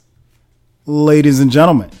Ladies and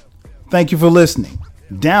gentlemen, thank you for listening,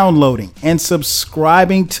 downloading, and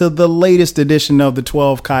subscribing to the latest edition of the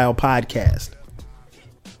 12 Kyle podcast.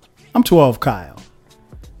 I'm 12 Kyle.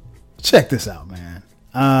 Check this out, man.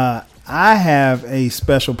 I have a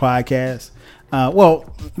special podcast.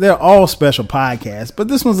 Well, they're all special podcasts, but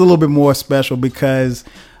this one's a little bit more special because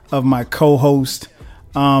of my co-host.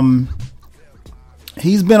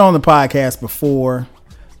 He's been on the podcast before.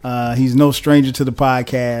 He's no stranger to the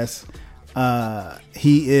podcast.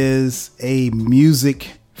 He is a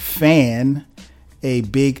music fan, a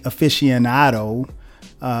big aficionado.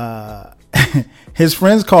 His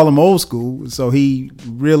friends call him old school, so he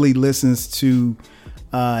really listens to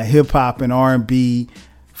hip hop and R&B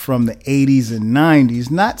from the 80s and 90s.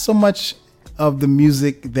 Not so much of the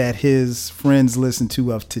music that his friends listen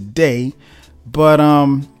to of today, but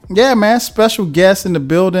yeah, man, special guest in the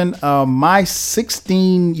building. My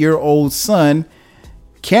 16-year-old son,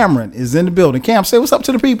 Cameron, is in the building. Cam, say what's up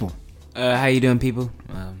to the people. How you doing, people?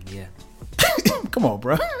 Yeah. Come on,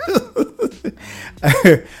 bro.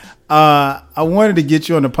 I wanted to get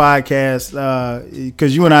you on the podcast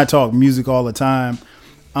because you and I talk music all the time.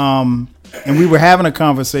 And we were having a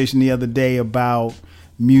conversation the other day about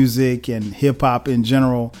music and hip hop in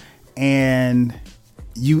general. And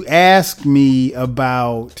you asked me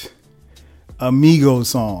about a Migos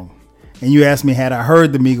song. And you asked me, had I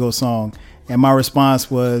heard the Migos song? And my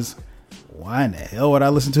response was, why in the hell would I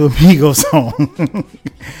listen to a Migos song?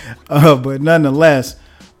 But nonetheless,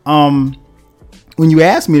 when you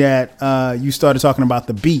asked me that, you started talking about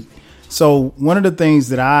the beat. So one of the things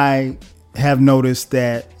that I have noticed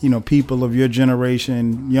that, you know, people of your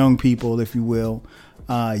generation, young people, if you will,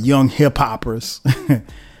 young hip hoppers,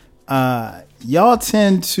 y'all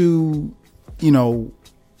tend to, you know,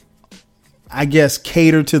 I guess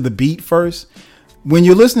cater to the beat first. When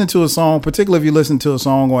you're listening to a song, particularly if you listen to a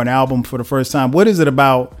song or an album for the first time, what is it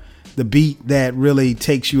about the beat that really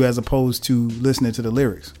takes you as opposed to listening to the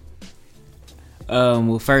lyrics?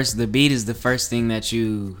 Well, first, the beat is the first thing that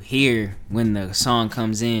you hear when the song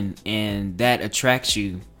comes in, and that attracts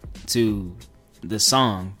you to the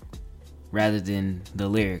song rather than the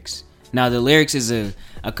lyrics. Now, the lyrics is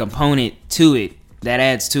a component to it that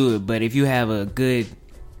adds to it, but if you have a good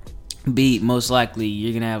beat, most likely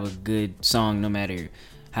you're going to have a good song no matter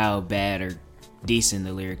how bad or decent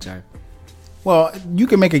the lyrics are. Well, you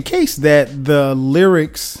can make a case that the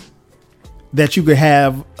lyrics, that you could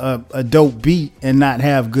have a dope beat and not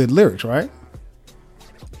have good lyrics, right?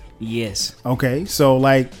 Yes. Okay, so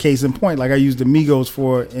like case in point, like I used the Migos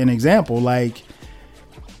for an example, like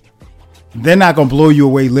they're not gonna blow you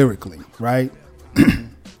away lyrically, right?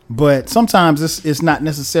 But sometimes it's not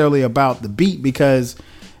necessarily about the beat, because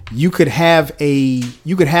you could have a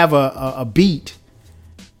beat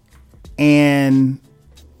and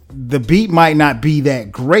the beat might not be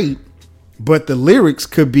that great, but the lyrics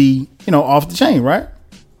could be, you know, off the chain, right?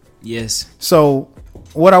 Yes. So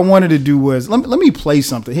what I wanted to do was let me play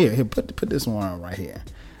something here. Here, put this one on right here.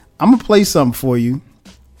 I'm gonna play something for you,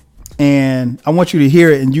 and I want you to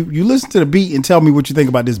hear it, and you listen to the beat and tell me what you think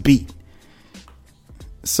about this beat.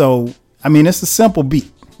 So, I mean, it's a simple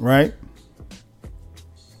beat, right?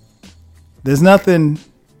 There's nothing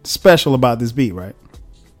special about this beat, right?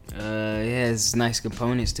 It has nice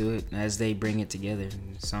components to it as they bring it together.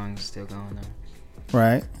 The song's still going on.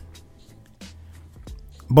 Right.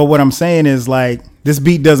 But what I'm saying is, like, this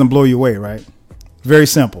beat doesn't blow you away, right? Very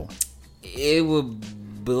simple. It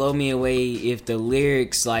would blow me away if the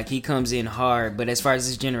lyrics, like, he comes in hard, but as far as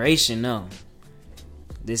this generation, no.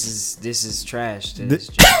 This is trash.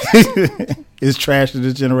 It's trash to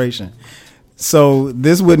this generation. So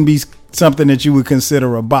this wouldn't be something that you would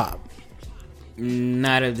consider a bop.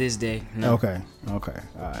 Not of this day. No. Okay. All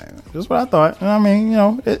right. That's what I thought. I mean, you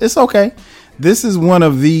know, it's okay. This is one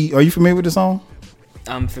of the. Are you familiar with the song?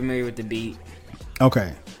 I'm familiar with the beat.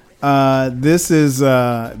 Okay. This is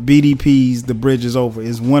BDP's "The Bridge Is Over."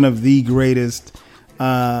 Is one of the greatest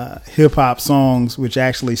hip hop songs, which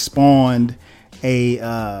actually spawned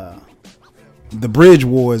the Bridge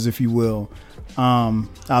Wars, if you will.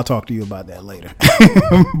 I'll talk to you about that later.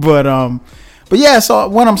 But yeah, so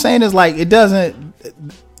what I'm saying is, like, the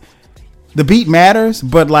beat matters,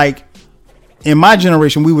 but like in my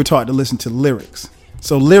generation, we were taught to listen to lyrics.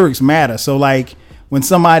 So lyrics matter. So like when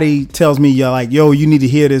somebody tells me, you're like, yo, you need to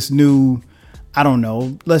hear this new, I don't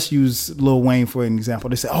know, let's use Lil Wayne for an example.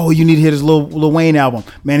 They say, oh, you need to hear this Lil Wayne album.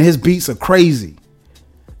 Man, his beats are crazy.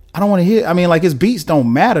 I don't want to hear, I mean, like, his beats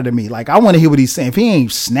don't matter to me. Like, I want to hear what he's saying. If he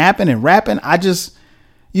ain't snapping and rapping,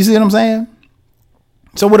 you see what I'm saying?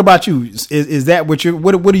 So what about you? Is that what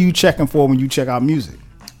are you checking for when you check out music?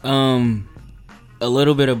 A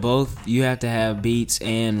little bit of both. You have to have beats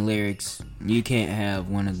and lyrics. You can't have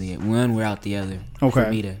one without the other. Okay. For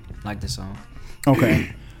me to like the song.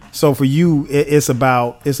 Okay. So for you, it's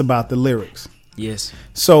about the lyrics. Yes.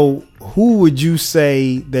 So who would you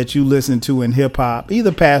say that you listen to in hip hop,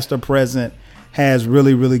 either past or present, has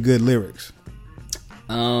really, really good lyrics?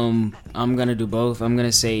 I'm gonna do both. I'm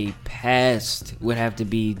gonna say past would have to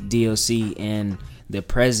be DOC, and the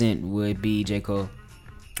present would be J. Cole.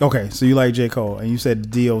 Okay, so you like J. Cole, and you said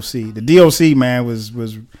DOC. The DOC man was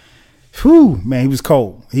whew, man, he was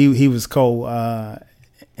cold. He was cold.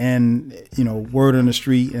 And word on the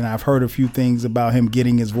street, and I've heard a few things about him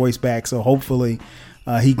getting his voice back. So hopefully,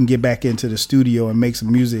 he can get back into the studio and make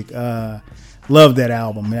some music. Love that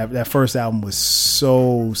album. That first album was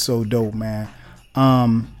so dope, man.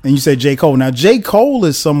 And you said J. Cole. Now, J. Cole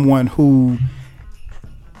is someone who,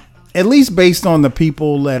 at least based on the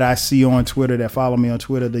people that I see on Twitter, that follow me on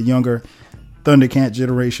Twitter, the younger Thundercat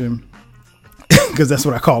generation, because that's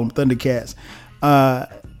what I call them, Thundercats.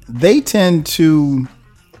 They tend to,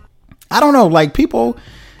 I don't know, like people,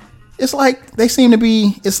 it's like they seem to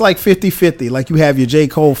be, it's like 50-50. Like you have your J.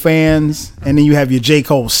 Cole fans, and then you have your J.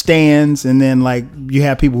 Cole stans, and then like you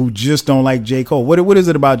have people who just don't like J. Cole. What is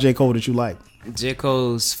it about J. Cole that you like? J.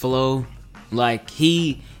 Cole's flow, like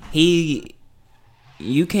you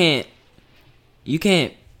can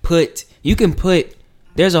put,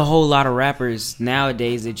 there's a whole lot of rappers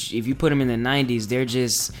nowadays that if you put them in the 90s, they're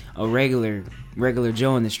just a regular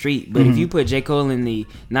Joe in the street. But if you put J. Cole in the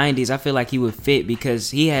 90s, I feel like he would fit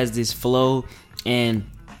because he has this flow and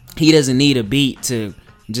he doesn't need a beat to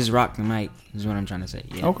just rock the mic, is what I'm trying to say.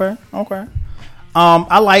 Yeah. Okay.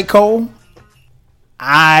 I like Cole.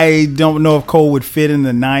 I don't know if Cole would fit in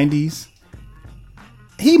the 90s.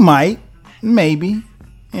 He might, maybe.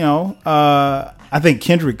 I think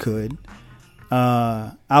Kendrick could.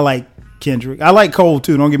 I like Kendrick. I like Cole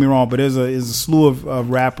too. Don't get me wrong, but there's a slew of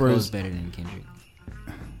rappers. Cole's better than Kendrick.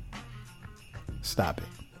 Stop it.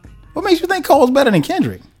 What makes you think Cole's better than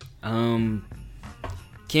Kendrick?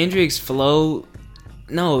 Kendrick's flow.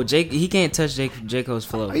 No, he can't touch J. Cole's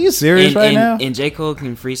flow. Are you serious now? And J. Cole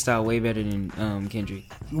can freestyle way better than Kendrick.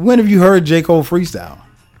 When have you heard J. Cole freestyle?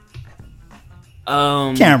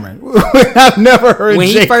 Cameron, I've never heard when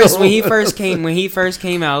J. Cole. When he first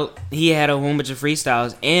came out, he had a whole bunch of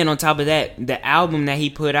freestyles, and on top of that, the album that he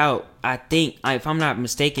put out, I think, if I'm not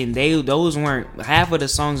mistaken, those weren't, half of the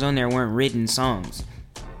songs on there weren't written songs,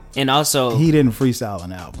 and also he didn't freestyle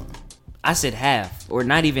an album. I said half, or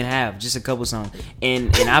not even half, just a couple songs,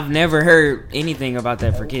 and I've never heard anything about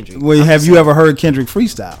that for Kendrick. Well, have you ever heard Kendrick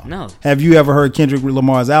freestyle? No. Have you ever heard Kendrick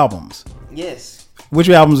Lamar's albums? Yes. Which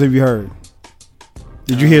albums have you heard?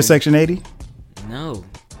 Did you hear Section 80? No.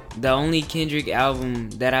 The only Kendrick album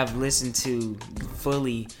that I've listened to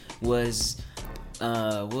fully was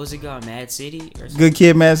what was it called? Mad City? Or something? Good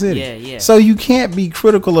Kid, Mad City. Yeah. So you can't be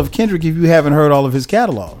critical of Kendrick if you haven't heard all of his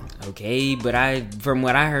catalog. Okay, but from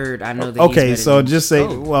what I heard, I know that. Okay, so just say,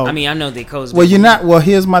 Cole. well, I mean, I know that Cole's. Well, you're not. Well,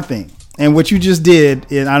 here's my thing, and what you just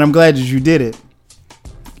did, and I'm glad that you did it,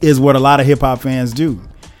 is what a lot of hip hop fans do.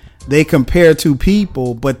 They compare two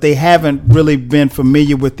people, but they haven't really been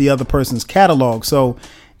familiar with the other person's catalog. So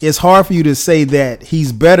it's hard for you to say that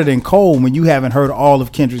he's better than Cole when you haven't heard all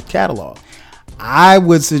of Kendrick's catalog. I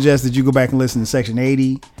would suggest that you go back and listen to Section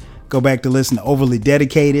 80. Go back to listen to Overly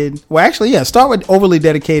Dedicated. Well, actually, yeah, start with Overly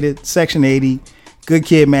Dedicated, Section 80, Good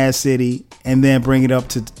Kid, Mad City, and then bring it up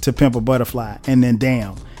to Pimp a Butterfly, and then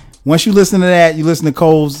Damn. Once you listen to that, you listen to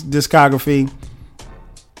Cole's discography,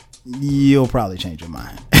 you'll probably change your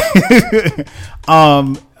mind.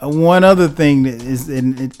 One other thing that is,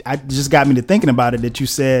 and it just got me to thinking about it, that you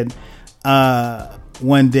said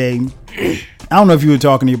one day, I don't know if you were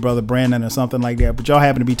talking to your brother Brandon or something like that, but y'all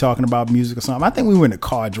happened to be talking about music or something. I think we were in a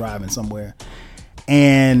car driving somewhere,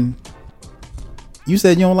 and you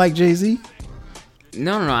said you don't like Jay-Z?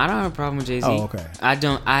 No, I don't have a problem with Jay-Z. Oh, okay. I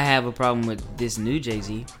have a problem with this new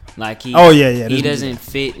Jay-Z. Like he he doesn't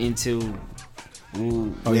fit into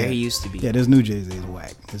where he used to be. Yeah, this new Jay-Z is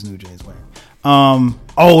whack. That's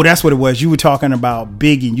what it was. You were talking about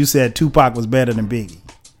Biggie. You said Tupac was better than Biggie.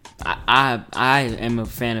 I am a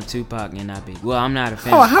fan of Tupac and not Biggie. Well, I'm not a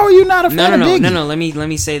fan. How are you not a fan of Biggie? No. Let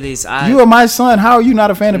me say this. You are my son. How are you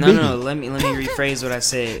not a fan of Biggie? No. Let me rephrase what I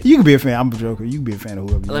said. You can be a fan. I'm a joker. You can be a fan of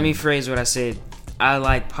whoever. Let me phrase what I said. I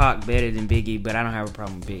like Pac better than Biggie, but I don't have a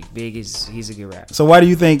problem with Big. Big he's a good rapper. So why do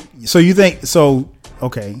you think?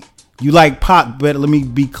 Okay. You like Pac better. Let me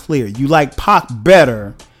be clear. You like Pac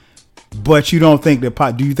better, but you don't think that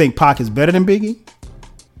Pac. Do you think Pac is better than Biggie?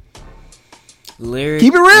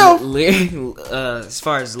 Keep it real. As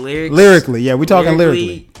far as lyrics, lyrically, yeah, we're talking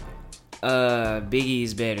lyrically. Biggie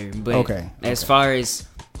is better, but Okay. As far as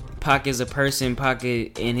Pac as a person, Pac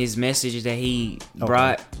and his message that he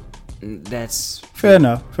brought, that's fair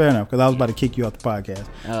enough. Because I was about to kick you off the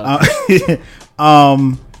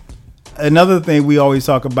podcast. Another thing we always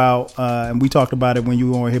talk about, and we talked about it when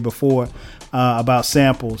you were here before, about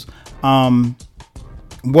samples.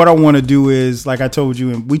 What I want to do is, like I told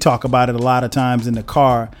you, and we talk about it a lot of times in the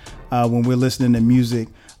car when we're listening to music.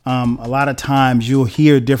 A lot of times you'll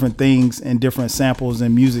hear different things and different samples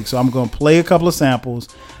in music. So I'm going to play a couple of samples.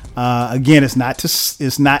 Again, it's not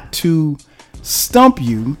to stump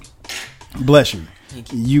you. Bless you.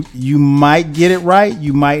 You might get it right,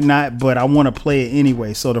 you might not, but I want to play it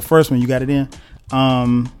anyway. So the first one, you got it in.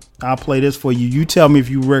 I'll play this for you. You tell me if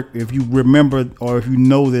you remember or if you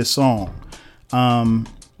know this song.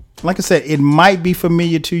 Like I said, it might be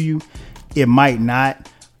familiar to you, it might not.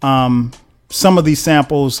 Some of these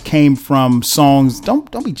samples came from songs.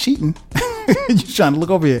 Don't be cheating. You're trying to look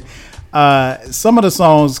over here. Some of the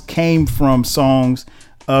songs came from songs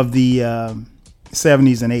of the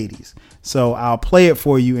 70s and 80s. So I'll play it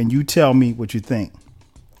for you and you tell me what you think.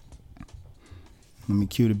 Let me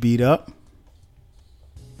cue the beat up.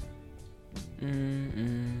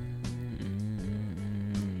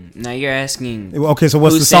 Now you're asking. Okay, so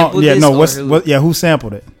what's the song? Yeah, no, who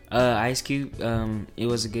sampled it? Ice Cube. It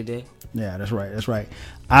Was a Good Day. Yeah, that's right.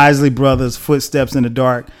 Isley Brothers, Footsteps in the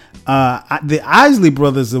Dark. The Isley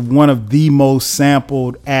Brothers are one of the most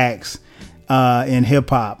sampled acts in hip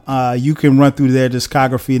hop. You can run through their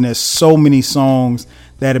discography and there's so many songs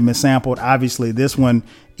that have been sampled. Obviously, this one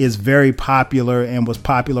is very popular and was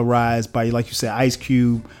popularized by, like you said, Ice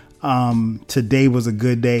Cube. Today Was a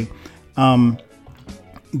Good Day.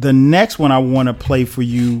 The next one I want to play for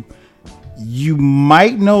you, you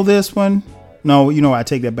might know this one. No, I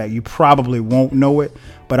take that back. You probably won't know it,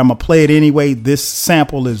 but I'm going to play it anyway. This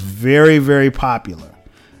sample is very, very popular.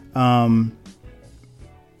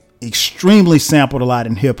 Extremely sampled a lot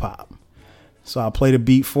in hip hop. So I'll play the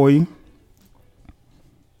beat for you.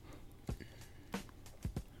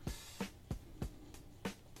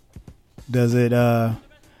 Does it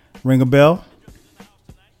ring a bell?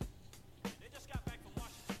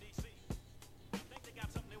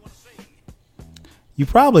 You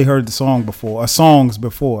probably heard the song before, or songs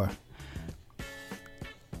before.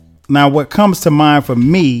 Now, what comes to mind for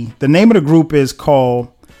me, the name of the group is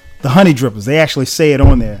called The Honey Drippers. They actually say it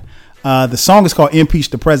on there. The song is called Impeach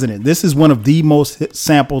the President. This is one of the most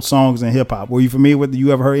sampled songs in hip hop. Were you familiar with it?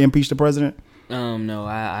 You ever heard Impeach the President? No,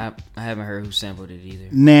 I haven't heard who sampled it either.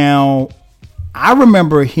 Now, I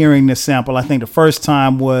remember hearing this sample. I think the first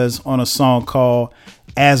time was on a song called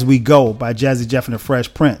As We Go by Jazzy Jeff and the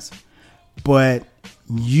Fresh Prince. But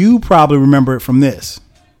you probably remember it from this.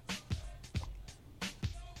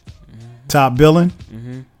 Top Billing.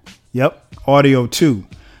 Mm-hmm. Yep. Audio 2.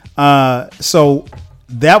 So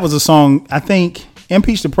that was a song. I think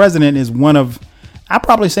Impeach the President is one of, I'd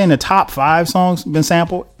probably say in the top 5 songs been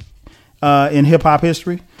sampled in hip hop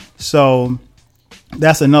history. So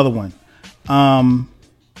that's another one.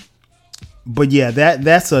 But yeah,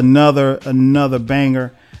 that's another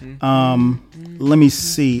banger. Let me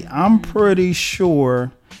see. I'm pretty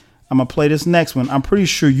sure I'm going to play this next one. I'm pretty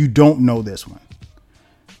sure you don't know this one.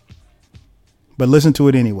 But listen to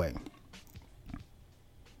it anyway.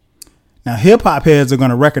 Now, hip hop heads are going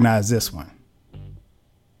to recognize this one.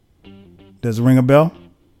 Does it ring a bell?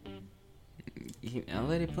 I'll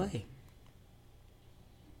let it play.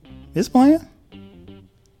 It's playing?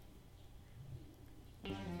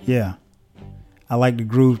 Yeah. I like the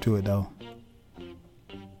groove to it, though.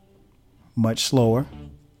 Much slower.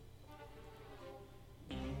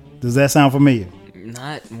 Does that sound familiar?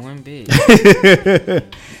 Not one bit.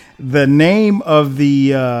 The name of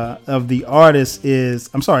the artist is,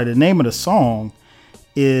 the name of the song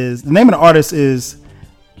is, the name of the artist is,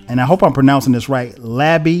 and I hope I'm pronouncing this right,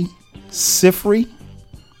 Labi Siffre.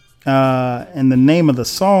 And the name of the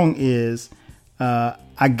song is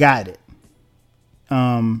I Got It.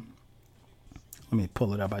 Let me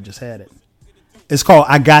pull it up. I just had it. It's called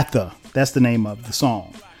I Got The. That's the name of the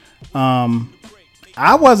song.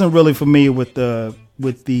 I wasn't really familiar with the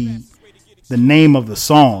name of the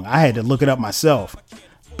song. I had to look it up myself.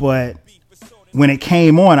 But when it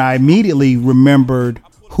came on, I immediately remembered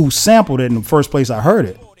who sampled it in the first place I heard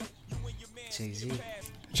it.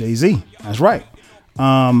 Jay-Z. That's right.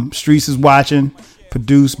 Streets is Watching,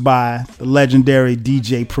 produced by the legendary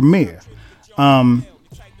DJ Premier. And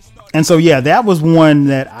so, yeah, that was one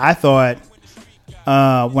that I thought,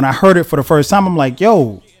 when I heard it for the first time, I'm like,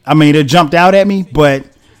 yo, I mean, it jumped out at me, but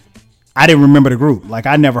I didn't remember the group. Like,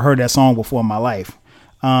 I never heard that song before in my life.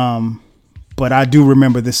 But but I do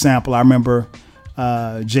remember the sample. I remember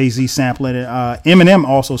Jay-Z sampling it. Eminem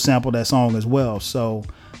also sampled that song as well. So,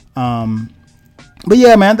 but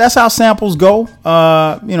yeah, man, that's how samples go.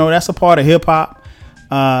 That's a part of hip hop.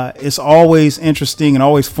 It's always interesting and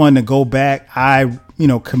always fun to go back. I,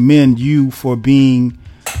 commend you for being,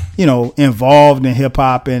 involved in hip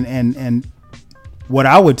hop, and what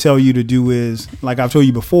I would tell you to do is, like I've told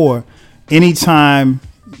you before, anytime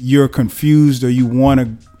you're confused or you want to,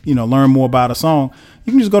 learn more about a song,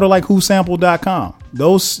 you can just go to like whosampled.com.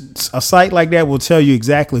 A site like that will tell you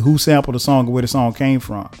exactly who sampled the song and where the song came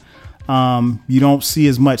from. You don't see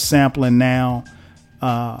as much sampling now,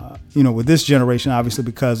 with this generation, obviously,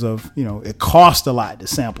 because of, it costs a lot to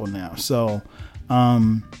sample now. So,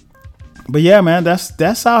 but yeah, man,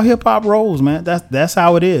 that's how hip hop rolls, man. That's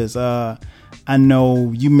how it is. I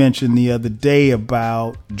know you mentioned the other day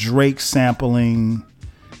about Drake sampling.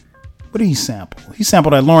 What did he sample? He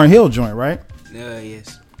sampled that Lauryn Hill joint, right?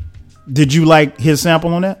 Yes. Did you like his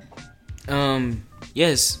sample on that?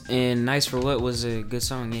 Yes, and Nice for What was a good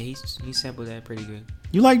song. Yeah, he sampled that pretty good.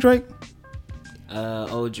 You like Drake?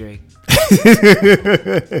 Old Drake.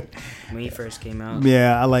 When he first came out.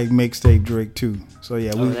 Yeah, I like mixtape Drake too. So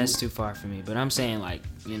yeah. That's too far for me. But I'm saying, like,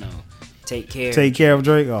 Take Care. Take Care of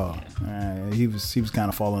Drake? Oh, he was kind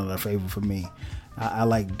of falling out of favor for me. I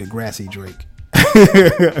like Degrassi Drake.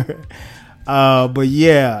 But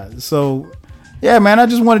yeah, so yeah, man, I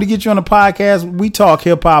just wanted to get you on the podcast. We talk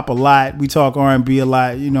hip hop a lot. We talk R&B a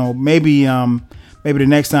lot. Maybe the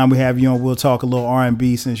next time we have you on, we'll talk a little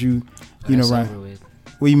R&B since you right. Over with.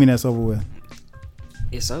 What do you mean that's over with?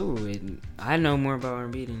 It's over with. I know more about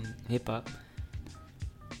R&B than hip hop.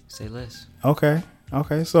 Say less. Okay.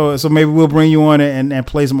 So maybe we'll bring you on and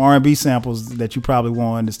play some R&B samples that you probably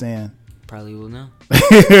won't understand. Probably will know.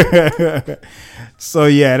 So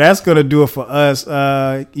yeah, that's gonna do it for us.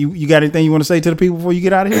 You got anything you want to say to the people before you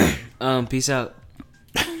get out of here? Peace out.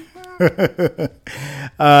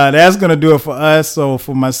 That's gonna do it for us. So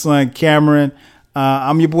for my son Cameron,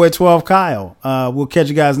 I'm your boy 12 Kyle. We'll catch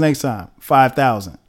you guys next time. 5,000.